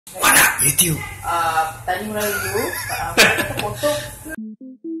Mana YouTube? Tadi Melayu, kita potong.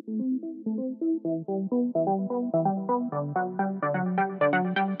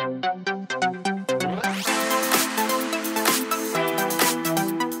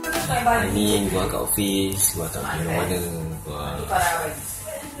 Ini gua kat office, gua tak pergi mana-mana, gua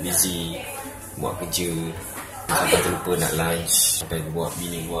busy buat kerja. Sampai terlupa nak lunch. Sampai buat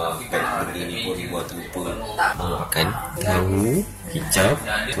bini gua pack benda ni pun gua terlupa. Makan tahu, hijab,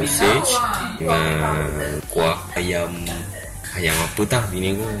 sausage dengan kuah ayam. Ayam apa tah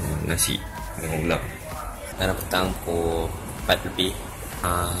bini gua? Nasi dengan ulam. Sekarang petang pukul 4 lebih.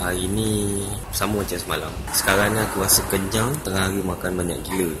 Hari ni sama macam semalam. Sekarang ni aku rasa kenyang, tengah hari makan banyak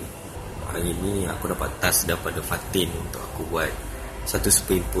gila. Hari ni aku dapat task daripada Fatin untuk aku buat satu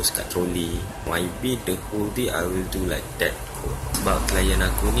sprint post kat troli. Maybe the whole day I will do like that. Sebab klien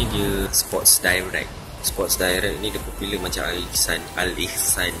aku ni dia Sports Direct. Sports Direct ni dia popular macam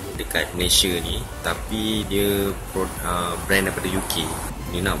Al-Ihsan dekat Malaysia ni. Tapi dia brand daripada UK.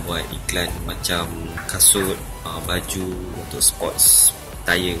 Dia nak buat iklan macam kasut, baju untuk sports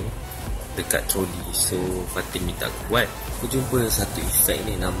tire dekat troli. So Fatin minta aku buat. Aku jumpa satu efek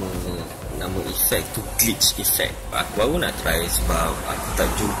ni, nama efek tu glitch effect. Aku baru nak try sebab aku tak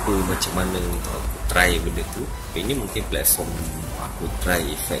jumpa macam mana untuk aku try benda tu. Ini mungkin platform aku try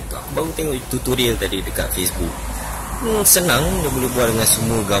efek tu. Aku baru tengok tutorial tadi dekat Facebook. Senang, dia boleh buat dengan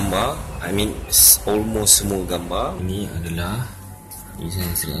semua gambar. Almost semua gambar. Ini adalah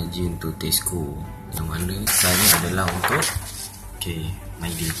design strategi untuk Tesco, yang mana design adalah untuk my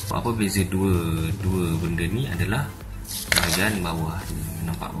day. Apa beza dua benda ni adalah bahagian bawah.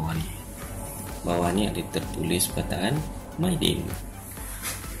 Nampak bawah ni, bawah ni ada tertulis perkataan my day,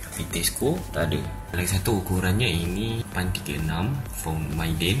 tapi Tesco tak ada. Lagi satu ukurannya ini 836 from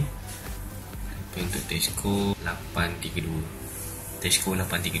my day, tapi untuk Tesco 832. Tesco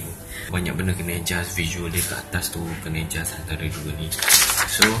 832. Banyak benda kena adjust, visual dia kat atas tu kena adjust antara dua ni.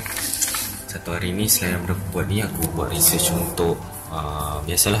 So satu hari ni selain daripada buat ni, aku buat research untuk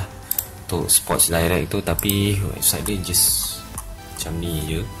biasalah untuk Sports Direct tu, tapi website dia just macam ni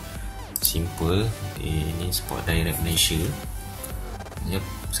je, simple. Ini Sports Direct Malaysia. Yep,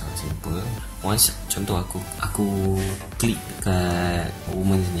 sangat simple. Once contoh aku klik dekat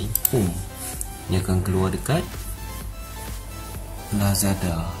women's ni, dia akan keluar dekat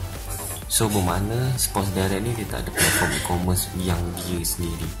Lazada. So bermakna Sports Direct ni dia tak ada platform e-commerce yang dia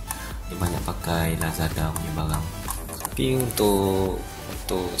sendiri. Dia banyak pakai Lazada punya barang. Tapi untuk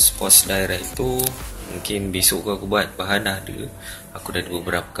Sports Direct tu mungkin besok aku buat bahan dah ada. Aku dah ada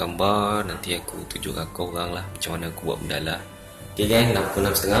beberapa gambar, nanti aku tunjukkan kau orang lah macam mana aku buat benda lah. Okay kan, dah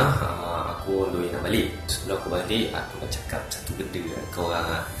pukul 6.30. Aku nak balik. Sebelum aku balik, aku nak cakap satu benda dengan kau orang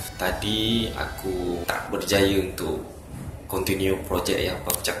lah. Tadi aku tak berjaya untuk continue projek yang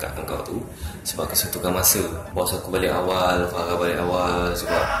aku cakap dengan kau tu sebab kesentukan masa. Bos aku balik awal, Farah balik awal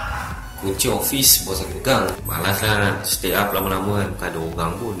sebab kunci office bos aku pegang. Malas lah nak stay up lama-lama kan, bukan ada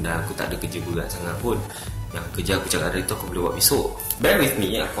orang pun, dan aku tak ada kerja berat sangat pun. Yang kerja aku cakap hari tu aku boleh buat besok. Bear with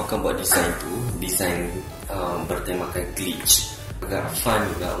me, aku akan buat design tu. Design bertemakan glitch. Agak fun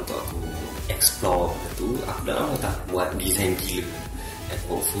juga untuk aku explore benda tu. Aku dah lama tak buat design gila. And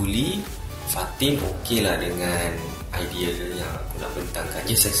hopefully Fatin okey lah dengan idea yang aku nak bentangkan.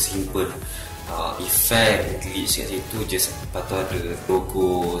 Just a simple effect glitch kat situ, just lepas tu ada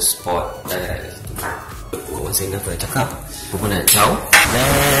logo spot direct kat situ. Masa ni aku nak cakap, aku nak caw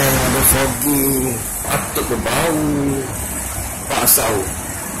dan ada foggy, patut berbau pasau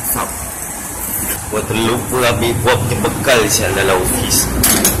sap. Gua terlupa ambil buat punya bekal sial dalam office.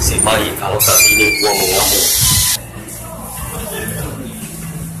 Nasib baik kalau tak sini gua mengamuk.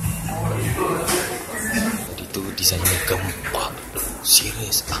 Tadi tu desainnya gempak.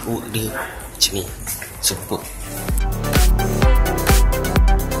 Serius, aku dia macam ni, super.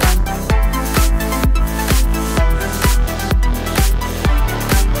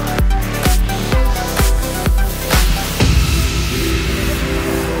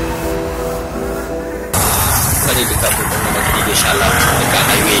 Tadi dekat perumahan ketiga Shalom, dekat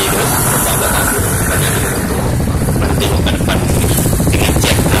highway tu, nampak belakang aku banyak dia tu. Aku tengok kat depan dengan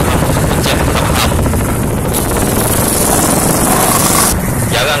jam pertama.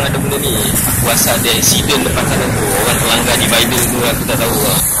 Jarang ada benda ni. Aku rasa ada accident depan sana tu. Orang terlanggar divider tu, aku tak tahu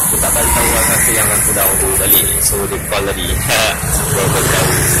lah. Aku tak balik tahu lah kata yang aku dah order balik. So dia call tadi, aku baru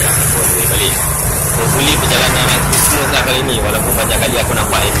tahu yang aku order balik. Hopefully perjalanan aku smooth lah kali ni. Walaupun banyak kali aku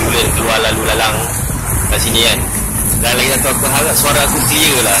nampak ambulans keluar lalu lalang kat sini kan. Dan lagi satu aku harap suara aku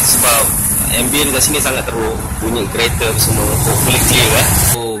clear lah, sebab ambient kat sini sangat teruk. Bunyi kereta semua hopefully clear lah.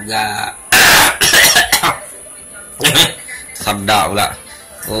 Oh gak. Sabda pula.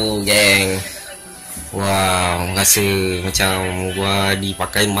 Oh geng, wow, rasa macam gua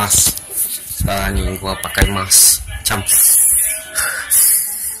dipakai mask. Sekarang ni gua pakai mask macam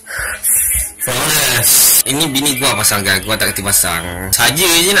ini bini gua pasangkan, gua tak kerti pasang. Saja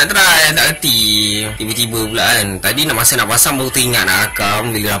je nak try, tak kerti. Tiba-tiba pula kan, tadi nak pasang baru teringat nak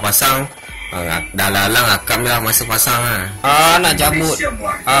rakam. Bila dah pasang, dah lalang rakam dah masa pasang lah. Nak cabut.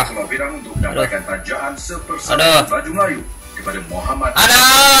 Aduh. Aduh.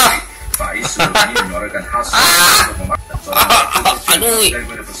 Aduh.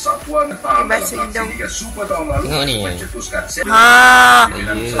 Bahasa hidung. Tengok ni.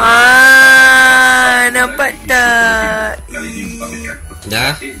 Nampak tak?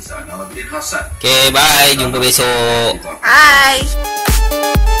 Dah. Okay, bye. Jumpa besok. Hai.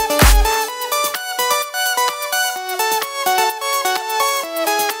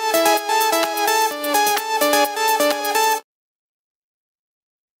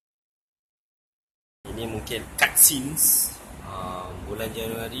 Ini mungkin cutscenes. Bulan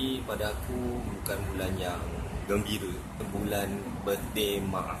Januari pada aku bukan bulan yang gembira. Bulan birthday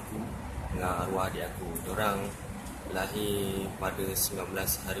mak aku dengan arwah adik aku. Diorang lahir pada 19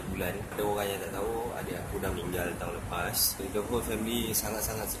 hari bulan. Ada orang yang tak tahu, adik aku dah meninggal tahun lepas. The whole family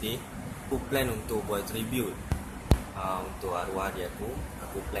sangat-sangat sedih. Aku plan untuk buat tribute untuk arwah adik aku.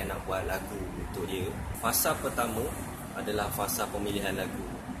 Aku plan nak buat lagu untuk dia. Fasa pertama adalah fasa pemilihan lagu.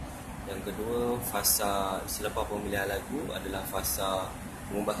 Yang kedua, fasa selepas pemilihan lagu adalah fasa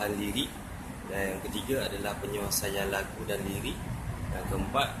pengubahan lirik. Dan yang ketiga adalah penyelesaian lagu dan lirik. Yang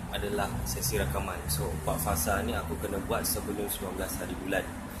keempat adalah sesi rakaman. So, 4 fasa ni aku kena buat sebelum 19 hari bulan.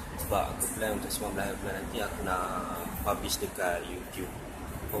 Sebab aku plan untuk 19 hari bulan nanti aku nak publish dekat YouTube.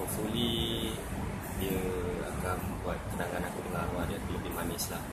 Hopefully dia akan buat kenangan aku dengan arwah dia lebih manis lah.